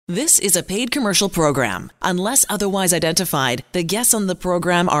This is a paid commercial program. Unless otherwise identified, the guests on the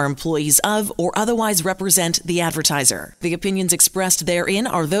program are employees of or otherwise represent the advertiser. The opinions expressed therein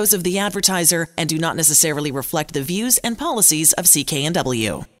are those of the advertiser and do not necessarily reflect the views and policies of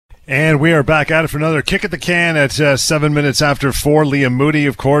CKNW. And we are back at it for another kick at the can at 7 minutes after 4. Liam Moody,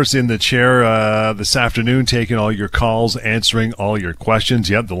 of course, in the chair this afternoon, taking all your calls, answering all your questions.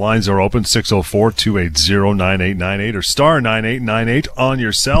 Yep, the lines are open, 604-280-9898 or star 9898 on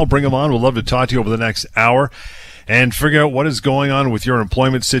your cell. Bring them on. We'll love to talk to you over the next hour and figure out what is going on with your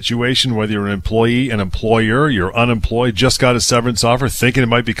employment situation, whether you're an employee, an employer, you're unemployed, just got a severance offer, thinking it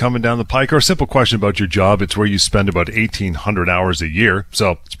might be coming down the pike, or a simple question about your job. It's where you spend about 1,800 hours a year.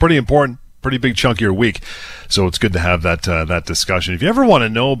 So it's pretty important. Pretty big chunk of your week. So it's good to have that discussion. If you ever want to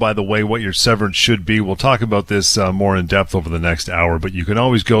know, by the way, what your severance should be, we'll talk about this more in depth over the next hour, but you can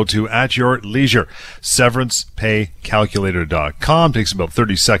always go to at your leisure, severancepaycalculator.com. Takes about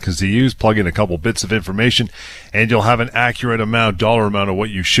 30 seconds to use, plug in a couple bits of information, and you'll have an accurate dollar amount of what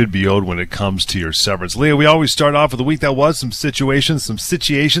you should be owed when it comes to your severance. Leah, we always start off with the week that was, some situations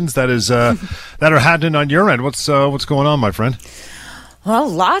that is that are happening on your end. What's going on, my friend? Well,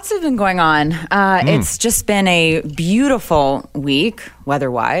 lots have been going on. It's just been a beautiful week,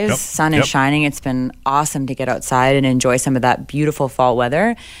 weather-wise. Yep. Sun is shining. It's been awesome to get outside and enjoy some of that beautiful fall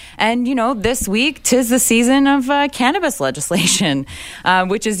weather. And, this week, 'tis the season of cannabis legislation,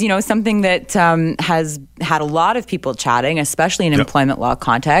 which is, something that has had a lot of people chatting, especially in employment law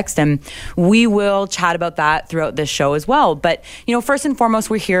context. And we will chat about that throughout this show as well. But, first and foremost,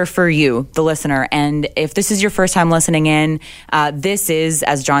 we're here for you, the listener. And if this is your first time listening in, this is,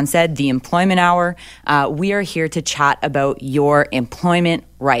 as John said, the Employment Hour. We are here to chat about your employment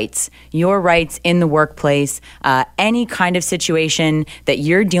rights, your rights in the workplace, any kind of situation that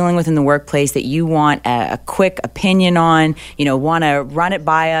you're dealing with in the workplace that you want a quick opinion on, want to run it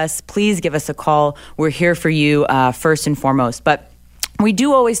by us, please give us a call. We're here for you first and foremost. But we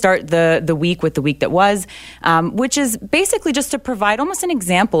do always start the week with the week that was, which is basically just to provide almost an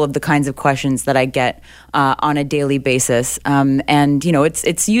example of the kinds of questions that I get on a daily basis. And,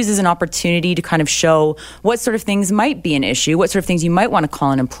 it's used as an opportunity to kind of show what sort of things might be an issue, what sort of things you might want to call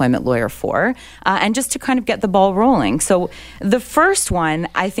an employment lawyer for, and just to kind of get the ball rolling. So the first one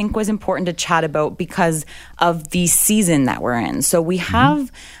I think was important to chat about because of the season that we're in. So we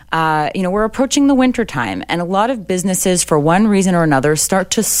have... we're approaching the winter time, and a lot of businesses, for one reason or another,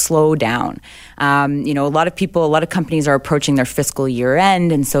 start to slow down. A lot of companies are approaching their fiscal year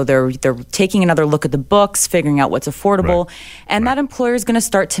end, and so they're taking another look at the books, figuring out what's affordable, and that employer is going to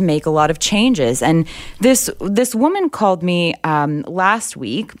start to make a lot of changes. And this woman called me last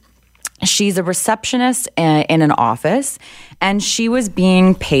week. She's a receptionist in an office, and she was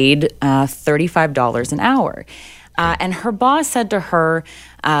being paid $35 an hour. And her boss said to her,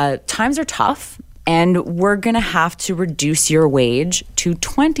 times are tough, and we're going to have to reduce your wage to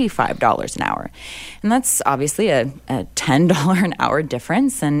 $25 an hour. And that's obviously a $10 an hour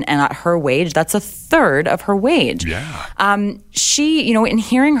difference. And at her wage, that's a third of her wage. Yeah. She, in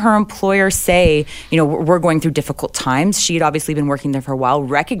hearing her employer say, we're going through difficult times, she had obviously been working there for a while,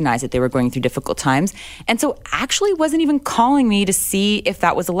 recognized that they were going through difficult times. And so actually wasn't even calling me to see if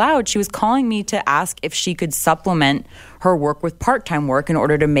that was allowed. She was calling me to ask if she could supplement her work with part-time work in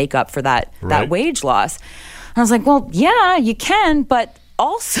order to make up for that wage loss. And I was like, well, yeah, you can, but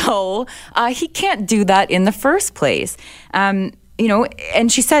also he can't do that in the first place. And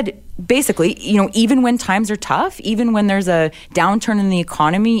she said, basically, even when times are tough, even when there's a downturn in the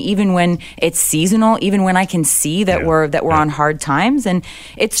economy, even when it's seasonal, even when I can see that we're on hard times, and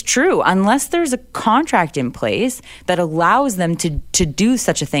it's true, unless there's a contract in place that allows them to do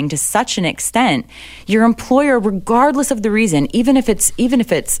such a thing to such an extent, your employer, regardless of the reason, even if it's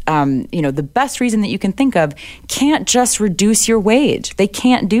the best reason that you can think of, can't just reduce your wage. They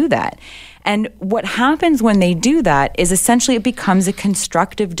can't do that. And what happens when they do that is essentially it becomes a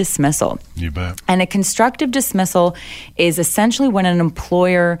constructive dismissal. You bet. And a constructive dismissal is essentially when an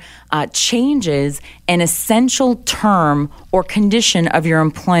employer changes an essential term or condition of your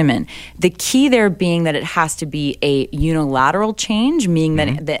employment. The key there being that it has to be a unilateral change,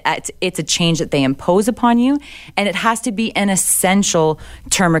 meaning that it's a change that they impose upon you, and it has to be an essential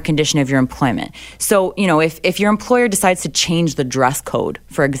term or condition of your employment. So, if your employer decides to change the dress code,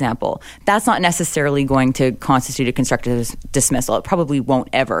 for example, that's not necessarily going to constitute a constructive dismissal. It probably won't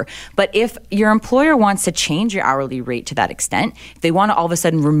ever. But if your employer wants to change your hourly rate to that extent, if they want to all of a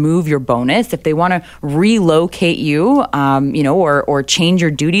sudden remove your bonus, if they want to relocate you, or change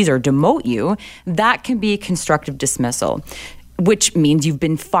your duties or demote you, that can be a constructive dismissal. which means you've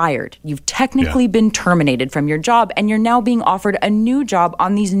been fired. You've technically been terminated from your job, and you're now being offered a new job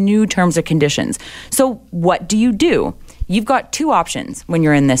on these new terms or conditions. So what do? You've got two options when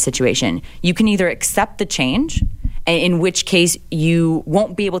you're in this situation. You can either accept the change, in which case you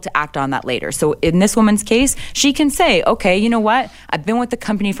won't be able to act on that later. So in this woman's case, she can say, okay, you know what? I've been with the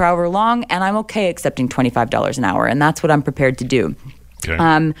company for however long, and I'm okay accepting $25 an hour, and that's what I'm prepared to do.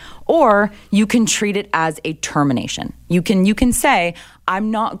 Okay. Or you can treat it as a termination. You can say, I'm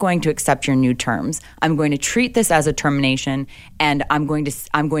not going to accept your new terms. I'm going to treat this as a termination, and I'm going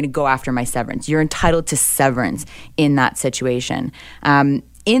to go after my severance. You're entitled to severance in that situation.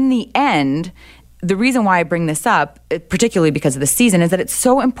 In the end, the reason why I bring this up, particularly because of the season, is that it's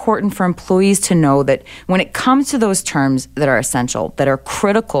so important for employees to know that when it comes to those terms that are essential, that are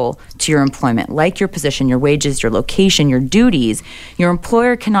critical to your employment, like your position, your wages, your location, your duties, your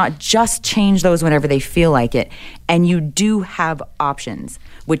employer cannot just change those whenever they feel like it. And you do have options,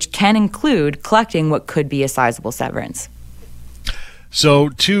 which can include collecting what could be a sizable severance. So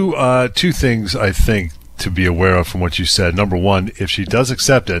two things I think to be aware of from what you said. Number one, if she does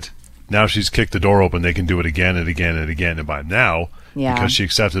accept it, now she's kicked the door open. They can do it again and again and again. And by now, because she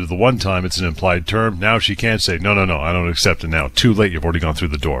accepted it the one time, it's an implied term. Now she can't say, no, I don't accept it now. Too late. You've already gone through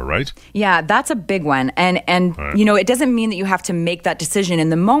the door, right? Yeah, that's a big one. And right. It doesn't mean that you have to make that decision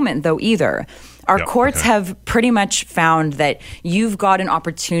in the moment, though, either. Our courts have pretty much found that you've got an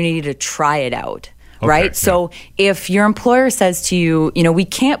opportunity to try it out. Right? Okay, so if your employer says to you, we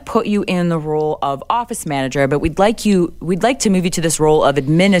can't put you in the role of office manager, but we'd like to move you to this role of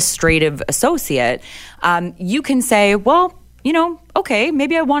administrative associate, you can say, well, okay,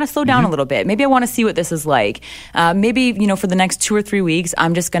 maybe I want to slow down a little bit. Maybe I want to see what this is like. Maybe, for the next 2 or 3 weeks,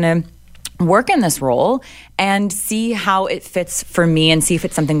 I'm just going to work in this role and see how it fits for me and see if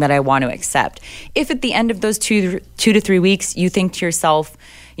it's something that I want to accept. If at the end of those 2 to 3 weeks, you think to yourself,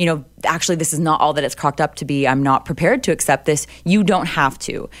 actually, this is not all that it's cracked up to be. I'm not prepared to accept this. You don't have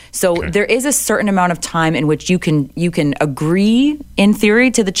to. So there is a certain amount of time in which you can agree, in theory,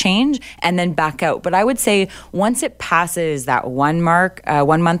 to the change and then back out. But I would say once it passes that 1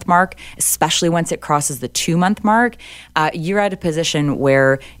 month mark, especially once it crosses the 2-month mark, you're at a position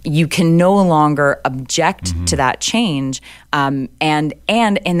where you can no longer object to that change. And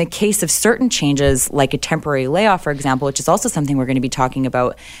in the case of certain changes, like a temporary layoff, for example, which is also something we're going to be talking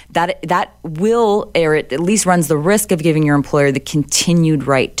about, that will, or it at least runs the risk of giving your employer the continued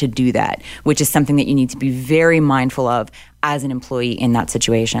right to do that, which is something that you need to be very mindful of as an employee in that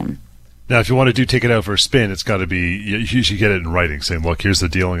situation. Now, if you want to take it out for a spin, it's got to be, you should get it in writing, saying, look, here's the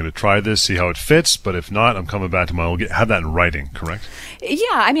deal. I'm going to try this, see how it fits. But if not, I'm coming back to my own. Have that in writing, correct? Yeah.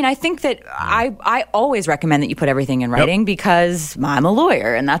 I mean, I think that I always recommend that you put everything in writing because I'm a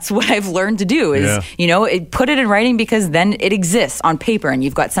lawyer. And that's what I've learned to do is, put it in writing because then it exists on paper and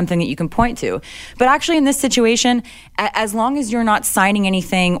you've got something that you can point to. But actually in this situation, as long as you're not signing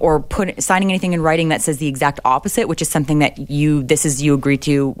anything or signing anything in writing that says the exact opposite, which is something that you agree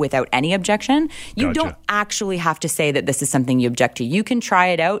to without any objection, you don't actually have to say that this is something you object to. You can try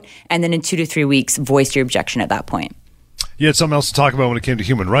it out and then in 2 to 3 weeks voice your objection at that point. You had something else to talk about when it came to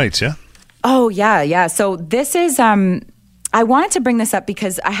human rights, yeah? Oh, yeah. So this is, I wanted to bring this up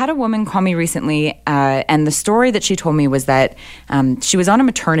because I had a woman call me recently and the story that she told me was that she was on a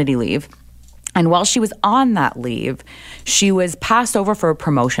maternity leave. And while she was on that leave, she was passed over for a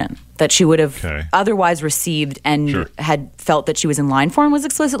promotion that she would have otherwise received and had felt that she was in line for and was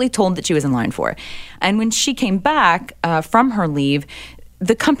explicitly told that she was in line for. And when she came back from her leave,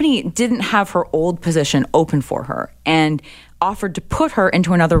 the company didn't have her old position open for her and offered to put her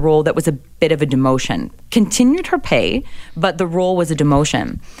into another role that was a bit of a demotion. Continued her pay, but the role was a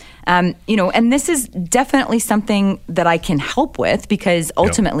demotion. And this is definitely something that I can help with because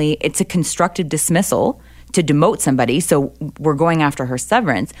ultimately it's a constructive dismissal to demote somebody. So we're going after her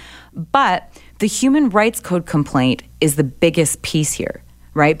severance. But the Human Rights Code complaint is the biggest piece here,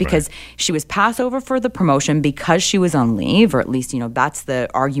 right? Because she was passed over for the promotion because she was on leave, or at least, that's the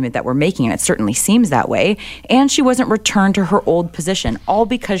argument that we're making. And it certainly seems that way. And she wasn't returned to her old position, all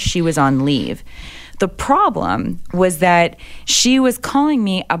because she was on leave. The problem was that she was calling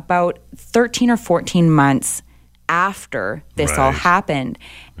me about 13 or 14 months after this all happened.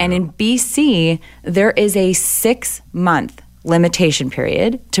 And in BC, there is a 6-month limitation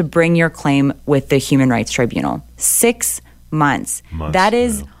period to bring your claim with the Human Rights Tribunal. 6 months. That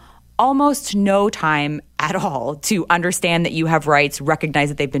is almost no time at all to understand that you have rights, recognize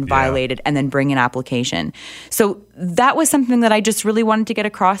that they've been violated, and then bring an application. So that was something that I just really wanted to get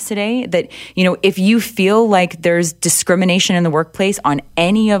across today, that, if you feel like there's discrimination in the workplace on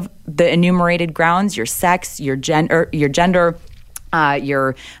any of the enumerated grounds, your sex, your gender,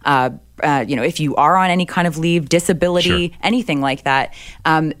 if you are on any kind of leave, disability, Sure. anything like that,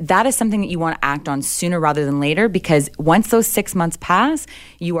 that is something that you want to act on sooner rather than later, because once those 6 months pass,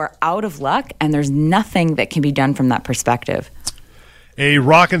 you are out of luck and there's nothing that can be done from that perspective. A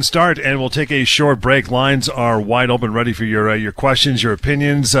rockin' start, and we'll take a short break. Lines are wide open, ready for your questions, your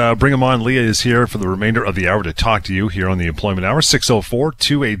opinions. Bring them on. Leah is here for the remainder of the hour to talk to you here on the Employment Hour,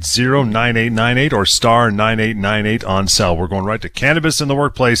 604-280-9898 or star 9898 on cell. We're going right to cannabis in the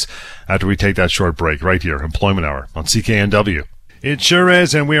workplace after we take that short break right here, Employment Hour on CKNW. It sure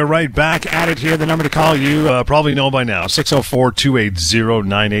is, and we are right back at it here. The number to call you probably know by now,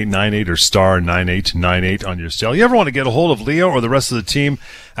 604-280-9898 or star 9898 on your cell. You ever want to get a hold of Leo or the rest of the team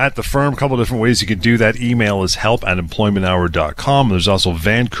at the firm? A couple of different ways you can do that. Email is help@employmenthour.com. There's also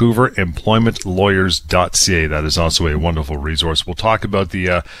VancouverEmploymentLawyers.ca. That is also a wonderful resource. We'll talk about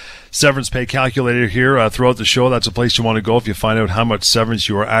the severance pay calculator here throughout the show. That's a place you want to go if you find out how much severance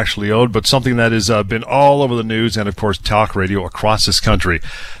you are actually owed. But something that has been all over the news and, of course, talk radio across this country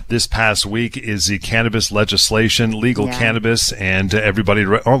this past week is the cannabis legislation, legal cannabis, and everybody.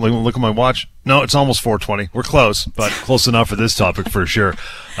 Oh, look at my watch. No, it's almost 4:20. We're close, but close enough for this topic for sure.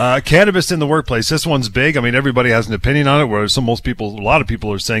 Cannabis in the workplace. This one's big. I mean, everybody has an opinion on it, whereas a lot of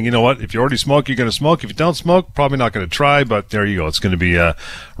people are saying, you know what, if you already smoke, you're going to smoke. If you don't smoke, probably not going to try, but there you go. It's going to be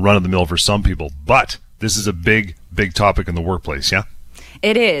run of the mill for some people. But this is a big, big topic in the workplace, yeah?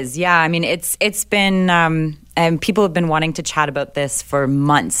 It is, yeah. I mean, it's been, and people have been wanting to chat about this for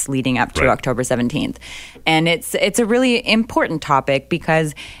months leading up to October 17th. And it's a really important topic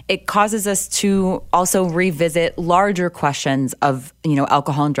because it causes us to also revisit larger questions of,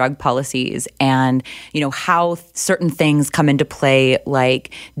 alcohol and drug policies and, how certain things come into play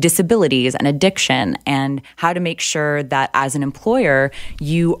like disabilities and addiction, and how to make sure that as an employer,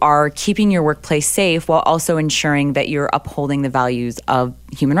 you are keeping your workplace safe while also ensuring that you're upholding the values of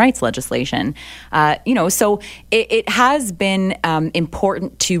human rights legislation. So it has been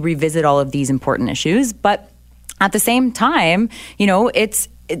important to revisit all of these important issues, but at the same time,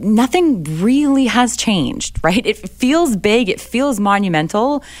 nothing really has changed, right? It feels big, it feels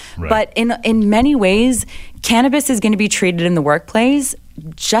monumental, but in many ways, cannabis is going to be treated in the workplace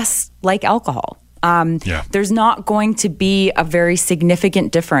just like alcohol. There's not going to be a very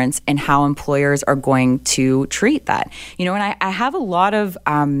significant difference in how employers are going to treat that. And I have a lot of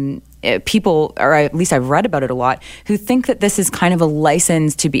people, or at least I've read about it a lot, who think that this is kind of a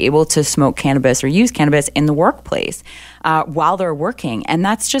license to be able to smoke cannabis or use cannabis in the workplace while they're working. And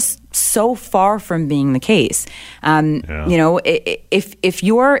that's just so far from being the case. If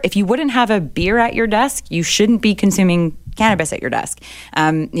you wouldn't have a beer at your desk, you shouldn't be consuming cannabis at your desk.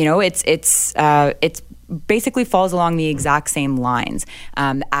 It's basically falls along the exact same lines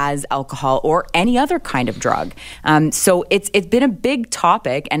as alcohol or any other kind of drug. So it's been a big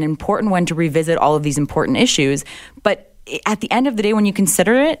topic and an important one to revisit all of these important issues. But at the end of the day, when you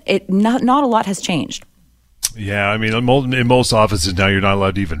consider it, not a lot has changed. Yeah, I mean, in most offices now, you're not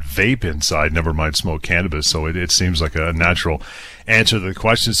allowed to even vape inside, never mind smoke cannabis. So it seems like a natural answer to the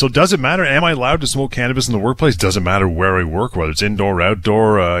question. So does it matter? Am I allowed to smoke cannabis in the workplace? Does it matter where I work, whether it's indoor or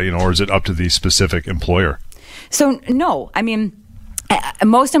outdoor, or is it up to the specific employer? So, no. I mean,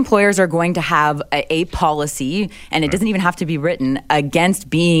 most employers are going to have a policy, and it doesn't even have to be written, against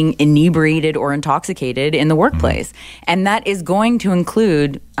being inebriated or intoxicated in the workplace. And that is going to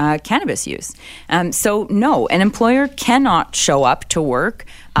include cannabis use. So no, an employer cannot show up to work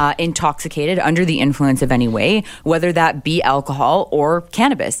intoxicated, under the influence of any way, whether that be alcohol or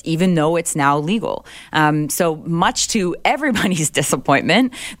cannabis, even though it's now legal. So much to everybody's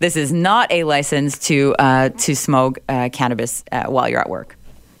disappointment, this is not a license to smoke cannabis while you're at work.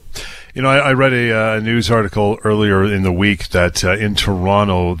 I read a news article earlier in the week that in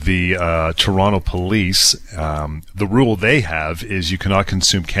Toronto, the Toronto police, the rule they have is you cannot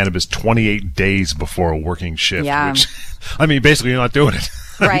consume cannabis 28 days before a working shift. Yeah. Which, I mean, basically, you're not doing it.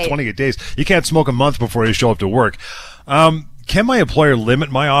 Right. 28 days. You can't smoke a month before you show up to work. Can my employer limit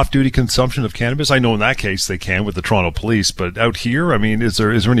my off-duty consumption of cannabis? I know in that case they can with the Toronto police, but out here, I mean, is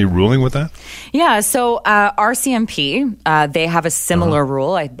there any ruling with that? Yeah, so RCMP, they have a similar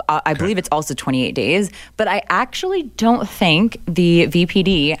rule. I believe it's also 28 days, but I actually don't think the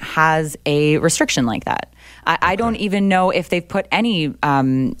VPD has a restriction like that. I don't even know if they've put any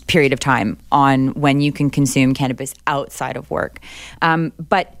period of time on when you can consume cannabis outside of work.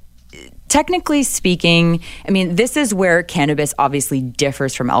 But technically speaking, I mean, this is where cannabis obviously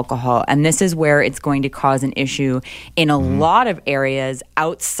differs from alcohol, and this is where it's going to cause an issue in a lot of areas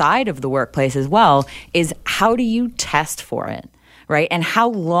outside of the workplace as well, is how do you test for it? right? And how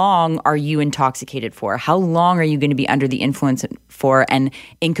long are you intoxicated for? How long are you going to be under the influence for and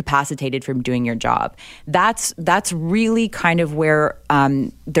incapacitated from doing your job? That's really kind of where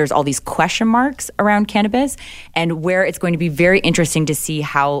there's all these question marks around cannabis, and where it's going to be very interesting to see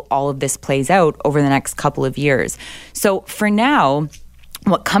how all of this plays out over the next couple of years. So for now,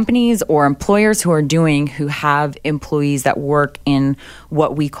 what companies or employers who are doing, who have employees that work in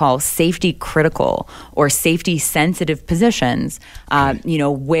what we call safety critical or safety sensitive positions,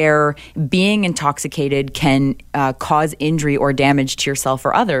 where being intoxicated can cause injury or damage to yourself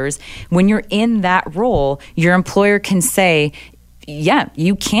or others, when you're in that role, your employer can say, yeah,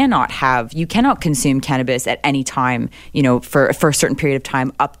 you cannot consume cannabis at any time, for a certain period of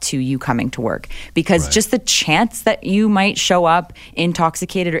time up to you coming to work. Because just the chance that you might show up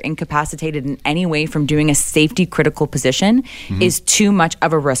intoxicated or incapacitated in any way from doing a safety critical position is too much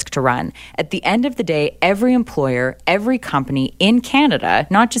of a risk to run. At the end of the day, every employer, every company in Canada,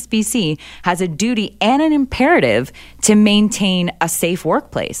 not just BC, has a duty and an imperative to maintain a safe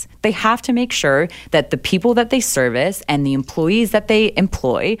workplace. They have to make sure that the people that they service and the employees that they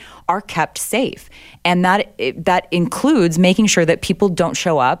employ are kept safe. And that includes making sure that people don't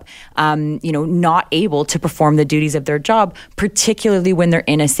show up, not able to perform the duties of their job, particularly when they're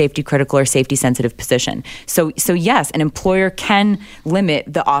in a safety critical or safety sensitive position. So yes, an employer can limit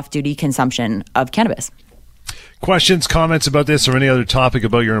the off-duty consumption of cannabis. Questions, comments about this or any other topic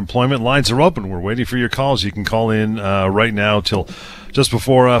about your employment? Lines are open. We're waiting for your calls. You can call in right now till just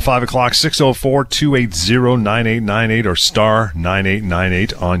before 5 o'clock, 604-280-9898 or star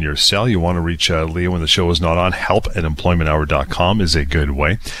 9898 on your cell. You want to reach Leah when the show is not on. help@employmenthour.com is a good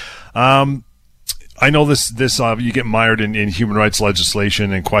way. I know this you get mired in human rights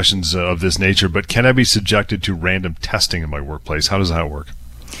legislation and questions of this nature, but can I be subjected to random testing in my workplace? How does that work?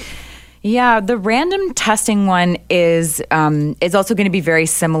 Yeah, the random testing one is also going to be very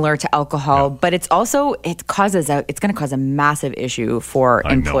similar to alcohol, but it's going to cause a massive issue for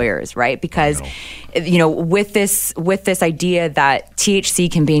employers, right? Because with this idea that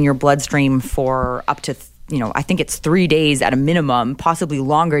THC can be in your bloodstream for up to I think it's 3 days at a minimum, possibly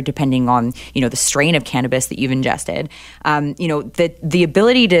longer, depending on, the strain of cannabis that you've ingested. The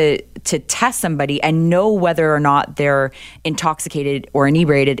ability to test somebody and know whether or not they're intoxicated or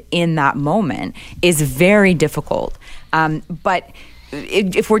inebriated in that moment is very difficult. But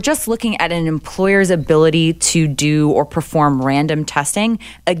if we're just looking at an employer's ability to do or perform random testing,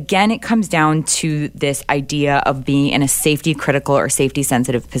 again, it comes down to this idea of being in a safety critical or safety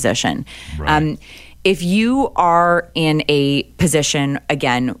sensitive position. Right. If you are in a position,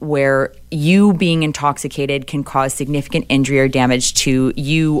 again, where you being intoxicated can cause significant injury or damage to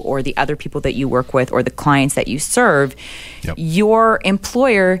you or the other people that you work with or the clients that you serve, your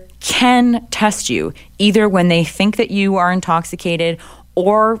employer can test you either when they think that you are intoxicated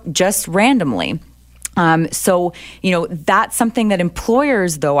or just randomly. So that's something that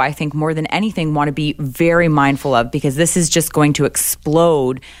employers, though, I think more than anything want to be very mindful of, because this is just going to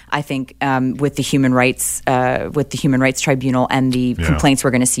explode, I think, with the Human Rights Tribunal and the complaints we're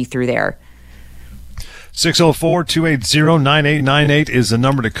going to see through there. 604-280-9898 is the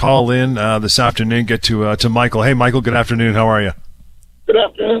number to call in this afternoon. Get to Michael. Hey, Michael, good afternoon. How are you? Good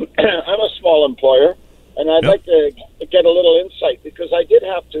afternoon. I'm a small employer, and I'd like to get a little insight, because I did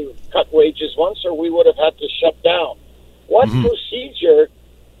have to cut wages once, or we would have had to shut down. What procedure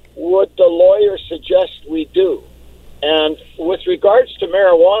would the lawyer suggest we do? And with regards to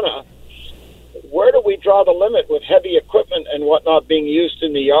marijuana, where do we draw the limit with heavy equipment and whatnot being used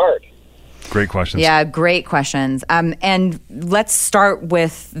in the yard? Great questions. Yeah, great questions. And let's start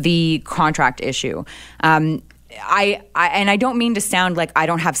with the contract issue. I don't mean to sound like I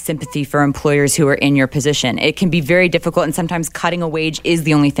don't have sympathy for employers who are in your position. It can be very difficult, and sometimes cutting a wage is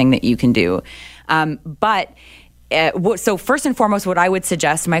the only thing that you can do. So first and foremost, what I would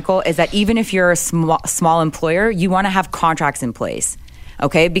suggest, Michael, is that even if you're a small employer, you want to have contracts in place.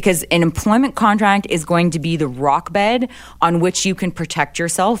 Okay, because an employment contract is going to be the rock bed on which you can protect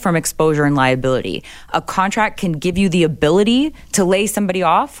yourself from exposure and liability. A contract can give you the ability to lay somebody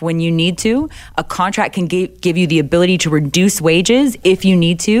off when you need to. A contract can give you the ability to reduce wages if you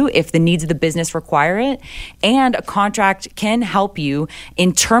need to, if the needs of the business require it. And a contract can help you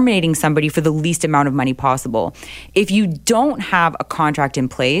in terminating somebody for the least amount of money possible. If you don't have a contract in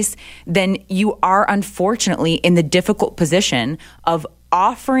place, then you are unfortunately in the difficult position of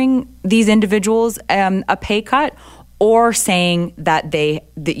offering these individuals a pay cut, or saying that we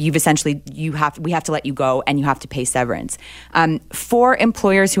have to let you go and you have to pay severance. For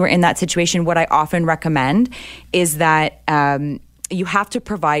employers who are in that situation, what I often recommend is that you have to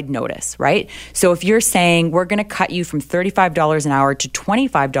provide notice, right? So if you're saying we're going to cut you from $35 an hour to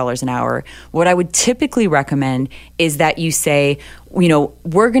 $25 an hour, what I would typically recommend is that you say,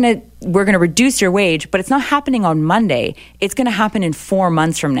 we're going to reduce your wage, but it's not happening on Monday. It's going to happen in 4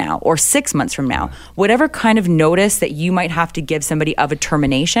 months from now or 6 months from now. Whatever kind of notice that you might have to give somebody of a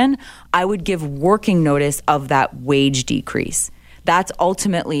termination, I would give working notice of that wage decrease. That's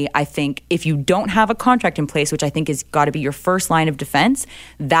ultimately, I think, if you don't have a contract in place, which I think has got to be your first line of defense,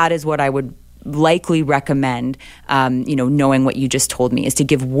 that is what I would likely recommend, knowing what you just told me, is to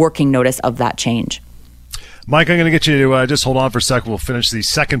give working notice of that change. Mike, I'm going to get you to just hold on for a second. We'll finish the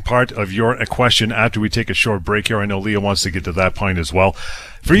second part of your question after we take a short break here. I know Leah wants to get to that point as well.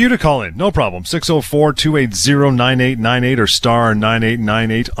 For you to call in, no problem. 604-280-9898 or star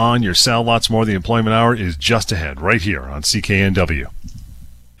 9898 on your cell. Lots more. The Employment Hour is just ahead right here on CKNW.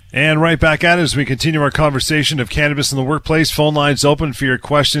 And right back at it as we continue our conversation of cannabis in the workplace. Phone lines open for your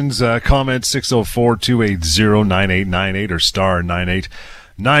questions, comments, 604-280-9898 or star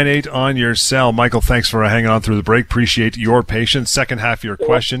 9898 on your cell. Michael, thanks for hanging on through the break. Appreciate your patience. Second half of your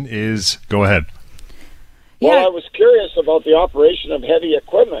question is, go ahead. Well, I was curious about the operation of heavy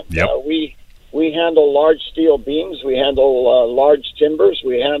equipment. Yep. We handle large steel beams. We handle large timbers.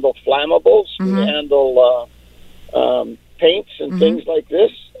 We handle flammables. Mm-hmm. We handle paints and things like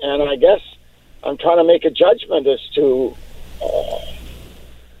this. And I guess I'm trying to make a judgment as to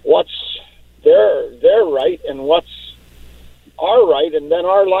what's their right and what's our right, and then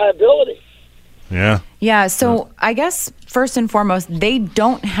our liability. Yeah. So I guess first and foremost, they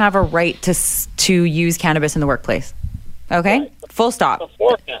don't have a right to use cannabis in the workplace. Okay, Right. Full stop.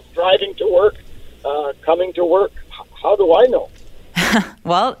 Beforehand, driving to work, coming to work. How do I know?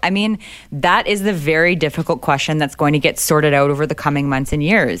 Well, I mean, that is the very difficult question that's going to get sorted out over the coming months and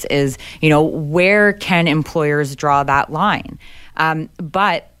years. Is where can employers draw that line?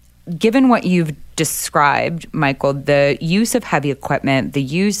 But given what you've described, Michael, the use of heavy equipment, the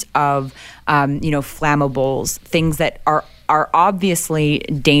use of flammables, things that are obviously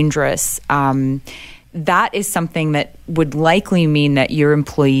dangerous, that is something that would likely mean that your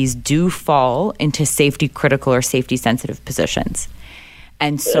employees do fall into safety critical or safety sensitive positions.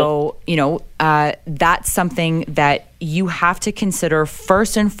 And so, that's something that you have to consider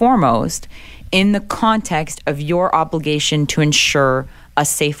first and foremost in the context of your obligation to ensure a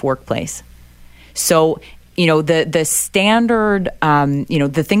safe workplace. So, the standard,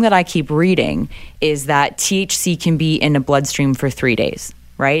 the thing that I keep reading is that THC can be in a bloodstream for 3 days,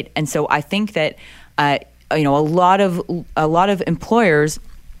 right? And so I think that, a lot of employers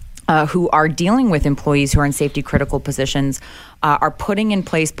who are dealing with employees who are in safety critical positions are putting in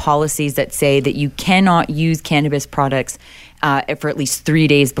place policies that say that you cannot use cannabis products for at least 3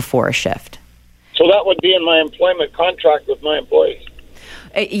 days before a shift. So that would be in my employment contract with my employees.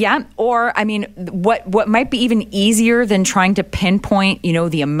 Yeah. Or, I mean, what might be even easier than trying to pinpoint,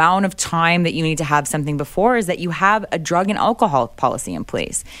 the amount of time that you need to have something before is that you have a drug and alcohol policy in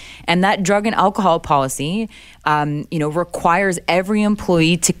place. And that drug and alcohol policy, requires every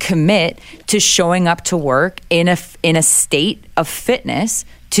employee to commit to showing up to work in a state of fitness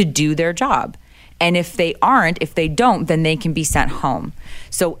to do their job. And if they don't, then they can be sent home.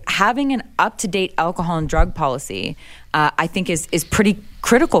 So having an up-to-date alcohol and drug policy, I think is pretty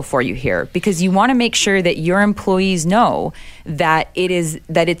critical for you here, because you want to make sure that your employees know that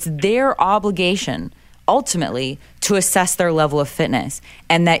it's their obligation ultimately to assess their level of fitness,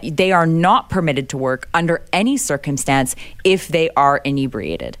 and that they are not permitted to work under any circumstance if they are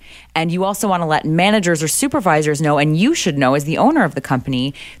inebriated. And you also want to let managers or supervisors know, and you should know as the owner of the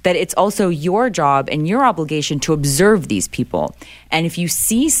company, that it's also your job and your obligation to observe these people. And if you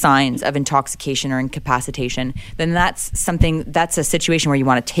see signs of intoxication or incapacitation, then that's a situation where you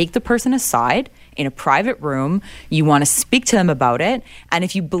want to take the person aside in a private room. You want to speak to them about it. And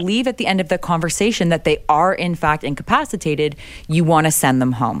if you believe at the end of the conversation that they are in fact incapacitated, you want to send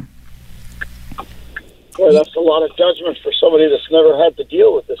them home. Boy, that's a lot of judgment for somebody that's never had to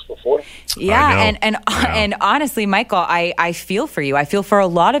deal with this before. Yeah, and honestly, Michael, I feel for you. I feel for a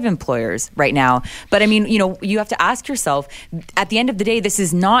lot of employers right now. But I mean, you have to ask yourself, at the end of the day, this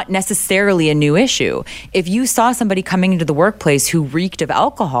is not necessarily a new issue. If you saw somebody coming into the workplace who reeked of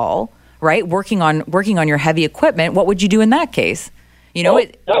alcohol, right, working on your heavy equipment, what would you do in that case?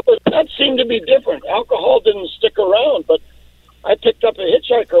 That seemed to be different. Alcohol didn't stick around, but I picked up a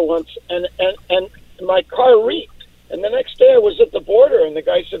hitchhiker once, and my car reeked. And the next day I was at the border, and the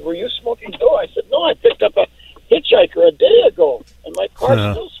guy said, "Were you smoking dope?" I said, "No, I picked up a hitchhiker a day ago, and my car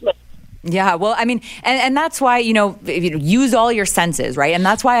still smells." Yeah, well, I mean, and that's why, use all your senses, right? And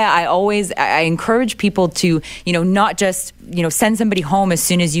that's why I encourage people to, not just, send somebody home as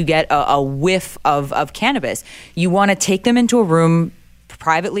soon as you get a whiff of cannabis. You want to take them into a room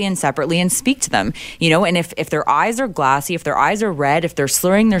privately and separately and speak to them, and if their eyes are glassy, if their eyes are red, if they're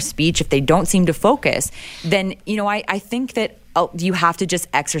slurring their speech, if they don't seem to focus, then, I think that you have to just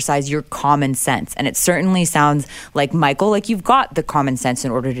exercise your common sense. And it certainly sounds like, Michael, like you've got the common sense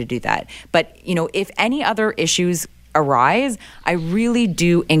in order to do that. But, if any other issues arise, I really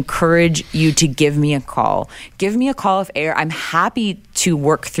do encourage you to give me a call. Give me a call if I'm happy to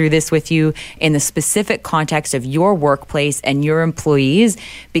work through this with you in the specific context of your workplace and your employees,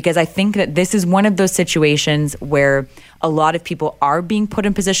 because I think that this is one of those situations where a lot of people are being put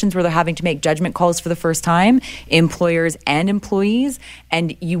in positions where they're having to make judgment calls for the first time, employers and employees,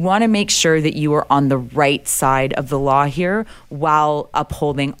 and you want to make sure that you are on the right side of the law here while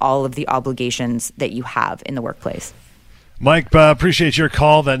upholding all of the obligations that you have in the workplace. Mike, appreciate your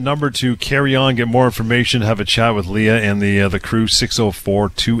call. That number to carry on, get more information, have a chat with Leah and the crew,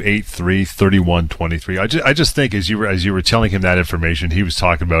 604-283-3123. I just think as you were telling him that information he was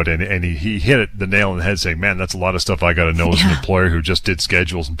talking about, and he hit the nail on the head saying, man, that's a lot of stuff I got to know as an employer who just did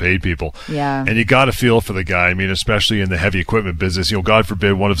schedules and paid people. Yeah. And you got to feel for the guy. I mean, especially in the heavy equipment business, God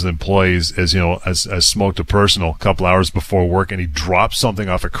forbid one of his employees has smoked a personal a couple hours before work and he drops something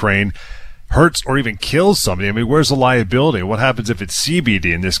off a crane, hurts or even kills somebody. I mean, where's the liability? What happens if it's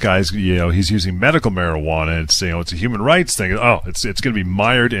CBD and this guy's, he's using medical marijuana and it's, it's a human rights thing. Oh, it's going to be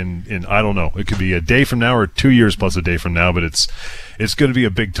mired in, I don't know. It could be a day from now or 2 years plus a day from now, but it's going to be a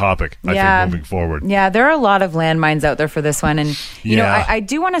big topic, I think, moving forward. Yeah, there are a lot of landmines out there for this one. And, I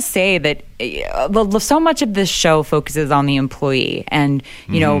do want to say that so much of this show focuses on the employee. And,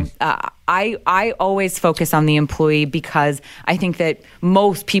 I always focus on the employee because I think that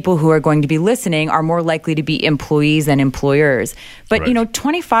most people who are going to be listening are more likely to be employees than employers. But, right.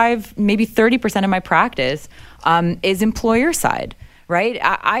 25, maybe 30% of my practice is employer side, right?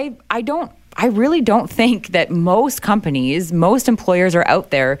 I really don't think that most companies, most employers are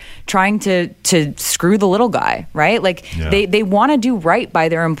out there trying to screw the little guy, right? Like they want to do right by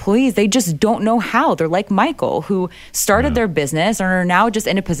their employees. They just don't know how. They're like Michael, who started their business and are now just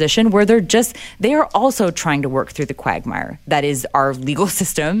in a position where they are also trying to work through the quagmire that is our legal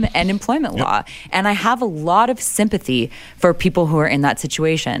system and employment law. And I have a lot of sympathy for people who are in that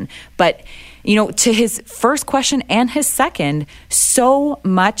situation. But to his first question and his second, so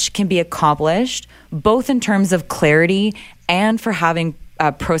much can be accomplished, both in terms of clarity and for having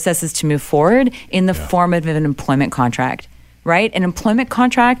processes to move forward in the form of an employment contract, right? An employment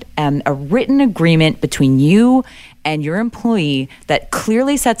contract and a written agreement between you and your employee that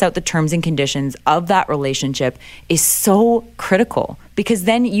clearly sets out the terms and conditions of that relationship is so critical, because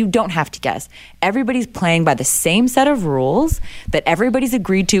then you don't have to guess. Everybody's playing by the same set of rules that everybody's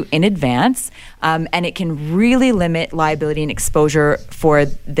agreed to in advance, and it can really limit liability and exposure for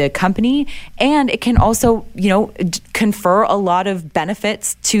the company, and it can also, confer a lot of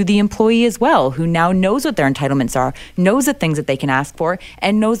benefits to the employee as well, who now knows what their entitlements are, knows the things that they can ask for,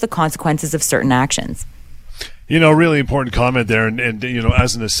 and knows the consequences of certain actions. Really important comment there. And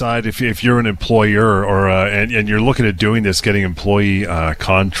as an aside, if you're an employer or and you're looking at doing this, getting employee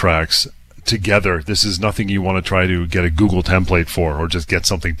contracts together, this is nothing you want to try to get a Google template for or just get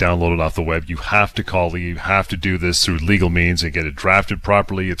something downloaded off the web. You have to call you have to do this through legal means and get it drafted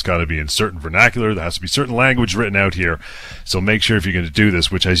properly. It's got to be in certain vernacular. There has to be certain language written out here. So make sure if you're going to do this,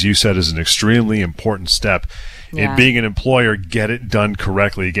 which as you said is an extremely important step in being an employer, get it done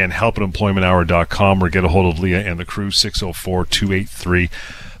correctly. Again, help@employmenthour.com or get a hold of Leah and the crew,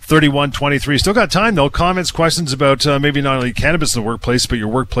 604-283-3123. Still got time, though. Comments, questions about maybe not only cannabis in the workplace, but your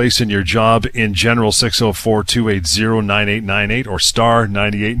workplace and your job in general, 604-280-9898 or star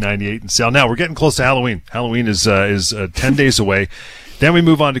 9898 and sell. Now, we're getting close to Halloween. Halloween is 10 days away. Then we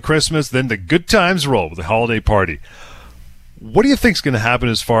move on to Christmas. Then the good times roll with the holiday party. What do you think is going to happen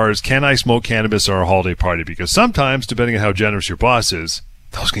as far as can I smoke cannabis or a holiday party? Because sometimes, depending on how generous your boss is,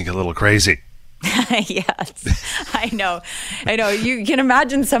 those can get a little crazy. Yes, I know. You can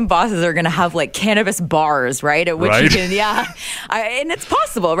imagine some bosses are going to have like cannabis bars, right? At which you can, and it's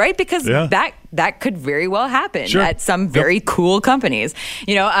possible, right? Because that could very well happen at some very cool companies.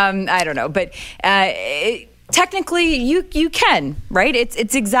 I don't know, but technically, you can, right?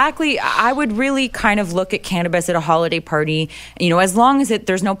 It's exactly. I would really kind of look at cannabis at a holiday party, as long as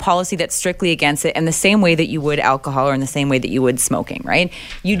there's no policy that's strictly against it, in the same way that you would alcohol or in the same way that you would smoking, right?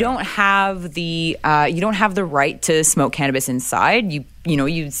 You don't have the right to smoke cannabis inside. You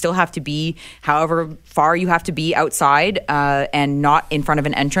you still have to be however far you have to be outside and not in front of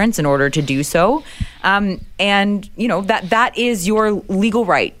an entrance in order to do so. And that is your legal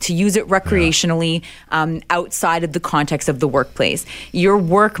right to use it recreationally outside of the context of the workplace. Your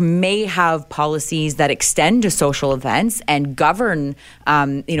work may have policies that extend to social events and govern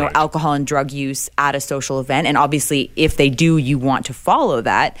alcohol and drug use at a social event. And obviously, if they do, you want to follow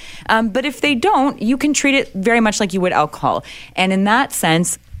that. But if they don't, you can treat it very much like you would alcohol. And in that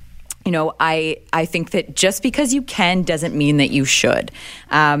sense, I think that just because you can doesn't mean that you should.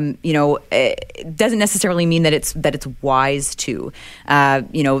 It doesn't necessarily mean that it's wise to.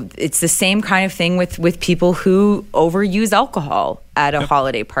 It's the same kind of thing with people who overuse alcohol at a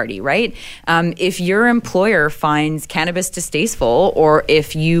holiday party, right? If your employer finds cannabis distasteful, or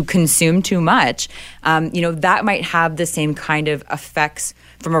if you consume too much, that might have the same kind of effects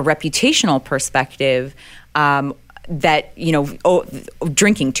from a reputational perspective that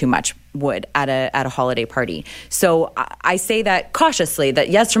drinking too much would at a holiday party. So I say that cautiously, that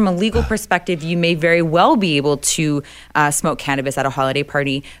yes, from a legal perspective, you may very well be able to smoke cannabis at a holiday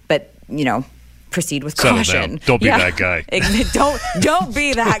party, but proceed with caution. Don't be that guy. Don't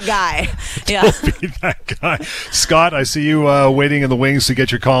be that guy. Yeah. Don't be that guy. Scott, I see you waiting in the wings to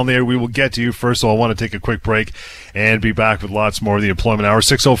get your call in the air. We will get to you. First of all, I want to take a quick break and be back with lots more of the Employment Hour.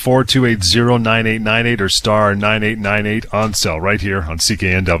 604-280-9898 or star 9898 on cell right here on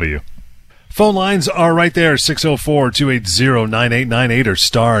CKNW. Phone lines are right there, 604-280-9898 or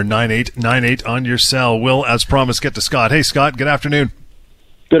star 9898 on your cell. We'll, as promised, get to Scott. Hey, Scott, good afternoon.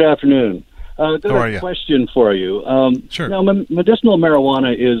 Good afternoon. Got How are a you? question for you. Sure. Now, medicinal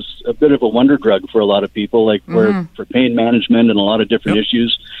marijuana is a bit of a wonder drug for a lot of people, like for pain management and a lot of different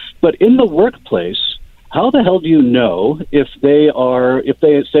issues. But in the workplace, how the hell do you know if they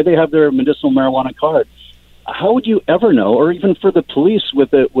say they have their medicinal marijuana card? How would you ever know, or even for the police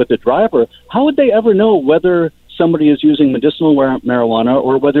with the driver, how would they ever know whether somebody is using medicinal marijuana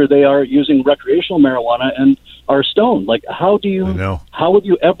or whether they are using recreational marijuana and are stoned? Like, how would you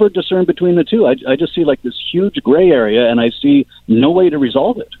ever discern between the two? I just see like this huge gray area, and I see no way to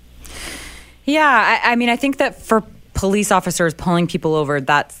resolve it. Yeah, I think that for police officers pulling people over,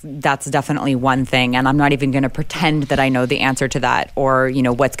 that's definitely one thing, and I'm not even going to pretend that I know the answer to that, or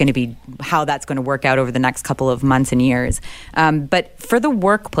what's going to be, how that's going to work out over the next couple of months and years. But for the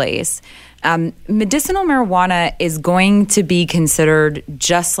workplace, medicinal marijuana is going to be considered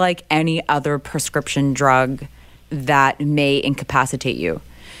just like any other prescription drug that may incapacitate you.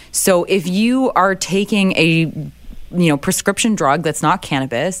 So if you are taking a prescription drug that's not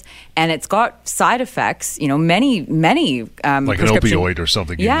cannabis and it's got side effects, many like an opioid or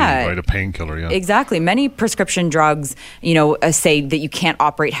something, you need, right? A painkiller, yeah. Exactly. Many prescription drugs, say that you can't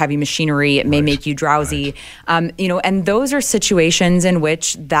operate heavy machinery, it may make you drowsy, and those are situations in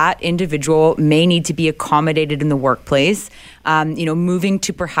which that individual may need to be accommodated in the workplace, moving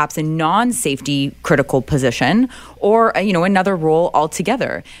to perhaps a non-safety critical position or, another role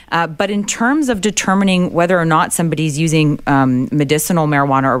altogether. But in terms of determining whether or not somebody's using medicinal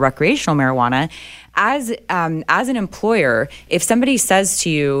marijuana or recreational marijuana, as an employer, if somebody says to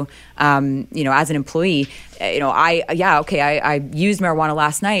you, as an employee, I used marijuana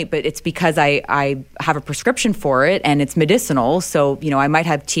last night, but it's because I have a prescription for it and it's medicinal. So, I might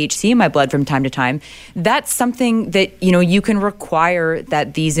have THC in my blood from time to time. That's something that, you can require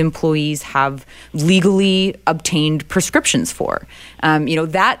that these employees have legally obtained prescriptions for.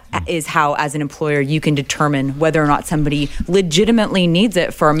 That is how, as an employer, you can determine whether or not somebody legitimately needs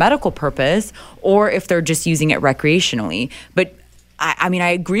it for a medical purpose or if they're just using it recreationally. But I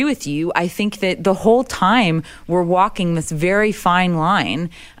agree with you. I think that the whole time we're walking this very fine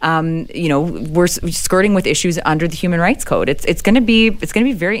line, we're skirting with issues under the Human Rights Code. It's going to be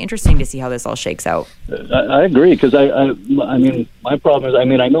very interesting to see how this all shakes out. I agree, because I mean, my problem is, I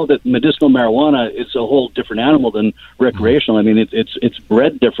know that medicinal marijuana is a whole different animal than recreational. I mean, it's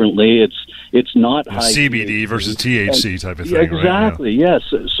bred differently. It's not high CBD versus THC type of thing. Exactly. Right?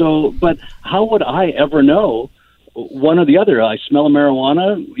 Yes. So, but how would I ever know one or the other? I smell a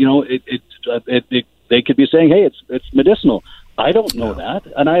marijuana, they could be saying, hey, it's medicinal. I don't know that,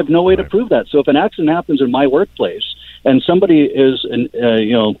 and I have no way to prove that. So if an accident happens in my workplace and somebody is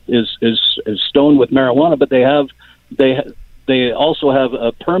stoned with marijuana, but they also have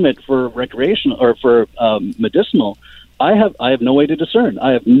a permit for recreational or for medicinal, I have no way to discern.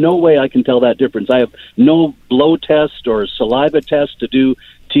 I have no way I can tell that difference. I have no blow test or saliva test to do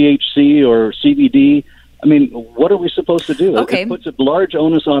THC or CBD. I mean, what are we supposed to do? Okay. It puts a large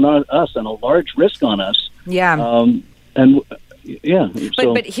onus on us and a large risk on us. Yeah. And Yeah.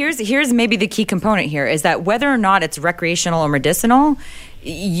 But here's maybe the key component here is that whether or not it's recreational or medicinal,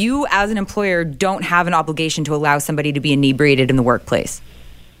 you as an employer don't have an obligation to allow somebody to be inebriated in the workplace.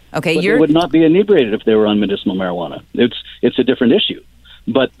 Okay, but they would not be inebriated if they were on medicinal marijuana. It's a different issue.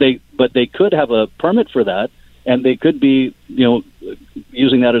 But they could have a permit for that, and they could be,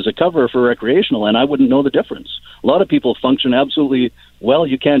 using that as a cover for recreational, and I wouldn't know the difference. A lot of people function absolutely well.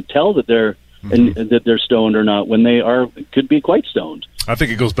 You can't tell that they're that they're stoned or not when they could be quite stoned. I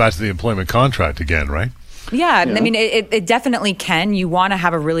think it goes back to the employment contract again, right? Yeah, I mean, it definitely can. You want to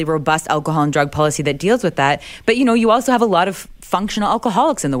have a really robust alcohol and drug policy that deals with that. But, you also have a lot of functional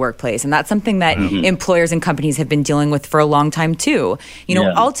alcoholics in the workplace. And that's something that employers and companies have been dealing with for a long time, too.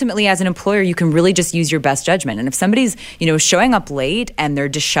 Ultimately, as an employer, you can really just use your best judgment. And if somebody's, showing up late and they're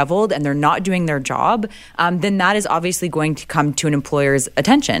disheveled and they're not doing their job, then that is obviously going to come to an employer's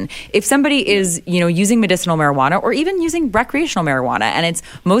attention. If somebody is, using medicinal marijuana or even using recreational marijuana, and it's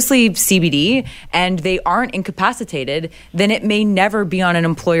mostly CBD, and they aren't incapacitated, then it may never be on an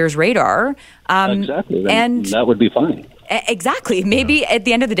employer's radar. Exactly. And that would be fine. Exactly. Maybe at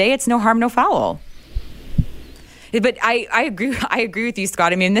the end of the day, it's no harm, no foul. But I agree with you,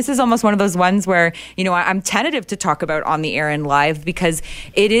 Scott. I mean, this is almost one of those ones where, I'm tentative to talk about on the air and live because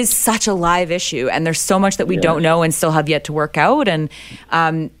it is such a live issue and there's so much that we don't know and still have yet to work out. And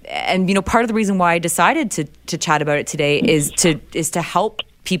part of the reason why I decided to chat about it today is to help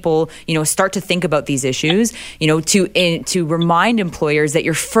people, start to think about these issues, to remind employers that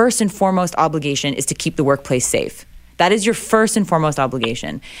your first and foremost obligation is to keep the workplace safe. That is your first and foremost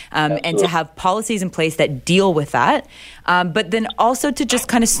obligation, and to have policies in place that deal with that. But then also to just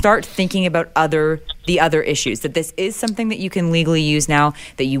kind of start thinking about the other issues, that this is something that you can legally use now,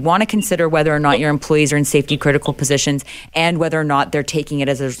 that you want to consider whether or not your employees are in safety critical positions and whether or not they're taking it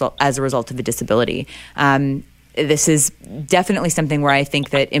as a result of a disability. This is definitely something where I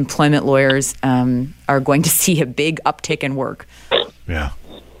think that employment lawyers are going to see a big uptick in work. Yeah.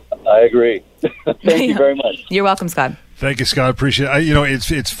 I agree. Thank you very much. You're welcome, Scott. Thank you, Scott. Appreciate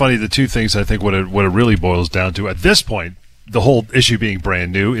it. It's funny. The two things I think what it really boils down to at this point, the whole issue being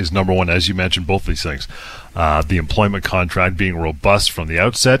brand new is number one, as you mentioned, both these things, the employment contract being robust from the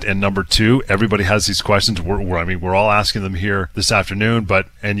outset, and number two, everybody has these questions. We're all asking them here this afternoon.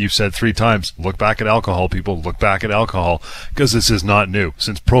 And you've said 3 times, look back at alcohol, people. Look back at alcohol, because this is not new.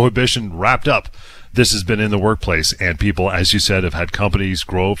 Since Prohibition wrapped up, this has been in the workplace, and people, as you said, have had companies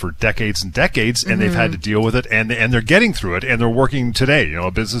grow for decades and decades, and they've had to deal with it, and they're getting through it, and they're working today. A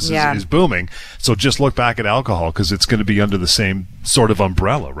business is booming. So just look back at alcohol, because it's going to be under the same sort of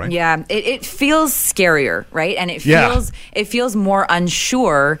umbrella, right? Yeah, it feels scarier, right? And it feels more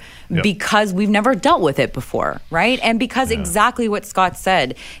unsure because we've never dealt with it before, right? And because exactly what Scott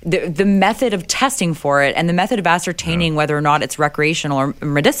said, the method of testing for it and the method of ascertaining whether or not it's recreational or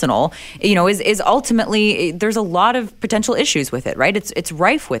medicinal, is ultimately, there's a lot of potential issues with it, right? It's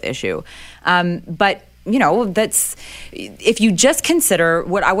rife with issue. But that's, if you just consider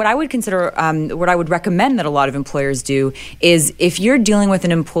what I would recommend that a lot of employers do is, if you're dealing with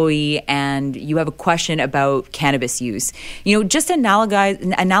an employee and you have a question about cannabis use, just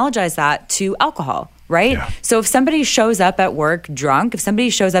analogize that to alcohol. Right? Yeah. So if somebody shows up at work drunk, if somebody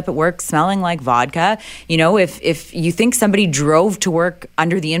shows up at work smelling like vodka, if you think somebody drove to work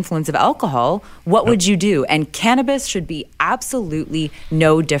under the influence of alcohol, what would you do? And cannabis should be absolutely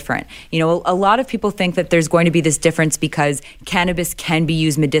no different. A lot of people think that there's going to be this difference because cannabis can be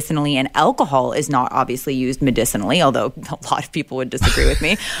used medicinally and alcohol is not obviously used medicinally, although a lot of people would disagree with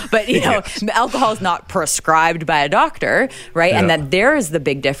me. But, alcohol is not prescribed by a doctor, right? Yeah. And that there is the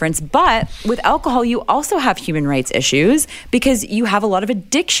big difference. But with alcohol, you also have human rights issues because you have a lot of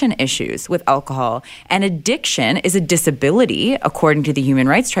addiction issues with alcohol. And addiction is a disability, according to the Human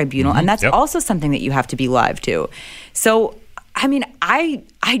Rights Tribunal. And that's also something that you have to be live to. So, I mean, I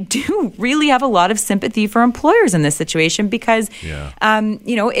do really have a lot of sympathy for employers in this situation because,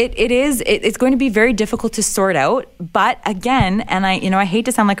 it's going to be very difficult to sort out. But again, and I hate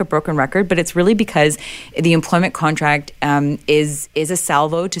to sound like a broken record, but it's really because the employment contract is a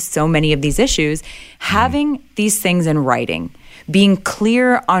salvo to so many of these issues. Having these things in writing, being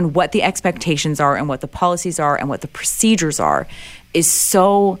clear on what the expectations are and what the policies are and what the procedures are is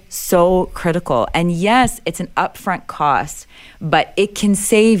so, so critical. And yes, it's an upfront cost, but it can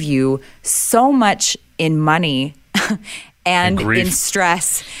save you so much in money and in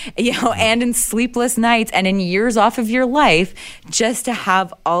stress, and in sleepless nights and in years off of your life, just to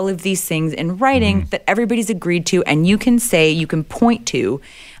have all of these things in writing that everybody's agreed to, and you can point to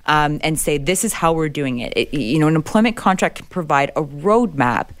and say, this is how we're doing it. An employment contract can provide a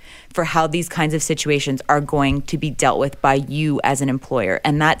roadmap for how these kinds of situations are going to be dealt with by you as an employer.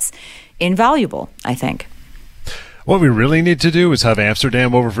 And that's invaluable, I think. What we really need to do is have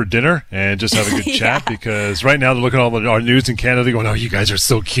Amsterdam over for dinner and just have a good chat, because right now they're looking at all our news in Canada. They're going, oh, you guys are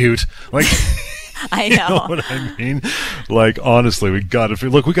so cute. Like, I know. You know what I mean? Like, honestly, we got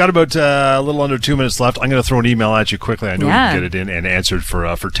about a little under 2 minutes left. I'm going to throw an email at you quickly. I know we can get it in and answered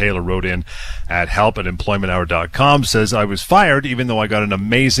for Taylor. Wrote in at help@employmenthour.com. Says, I was fired even though I got an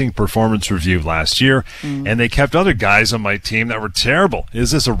amazing performance review last year, and they kept other guys on my team that were terrible. Is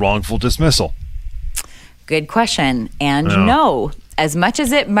this a wrongful dismissal? Good question. And no, as much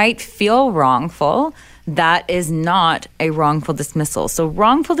as it might feel wrongful, that is not a wrongful dismissal. So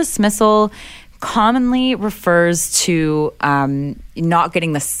wrongful dismissal commonly refers to not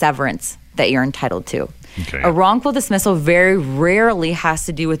getting the severance that you're entitled to. Okay. A wrongful dismissal very rarely has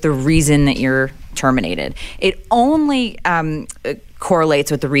to do with the reason that you're terminated. It only correlates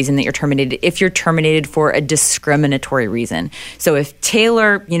with the reason that you're terminated if you're terminated for a discriminatory reason. So if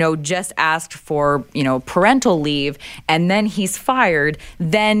Taylor, just asked for, parental leave and then he's fired,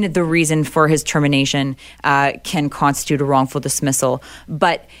 then the reason for his termination can constitute a wrongful dismissal.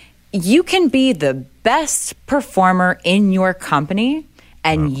 But you can be the best performer in your company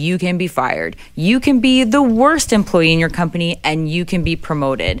and you can be fired. You can be the worst employee in your company and you can be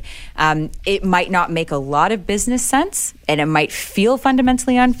promoted. It might not make a lot of business sense and it might feel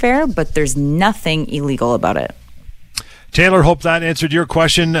fundamentally unfair, but there's nothing illegal about it. Taylor, hope that answered your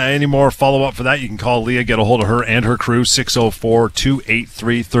question. Any more follow-up for that, you can call Leah, get a hold of her and her crew,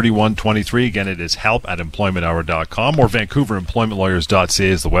 604-283-3123. Again, it is help@employmenthour.com or vancouveremploymentlawyers.ca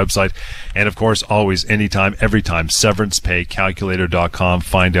is the website. And, of course, always, anytime, every time, severancepaycalculator.com.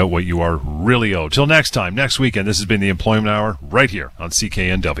 Find out what you are really owed. Till next time, next weekend, this has been the Employment Hour right here on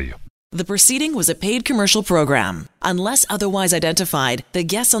CKNW. The proceeding was a paid commercial program. Unless otherwise identified, the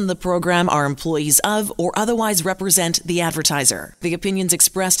guests on the program are employees of or otherwise represent the advertiser. The opinions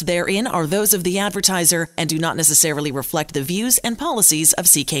expressed therein are those of the advertiser and do not necessarily reflect the views and policies of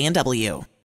CKNW.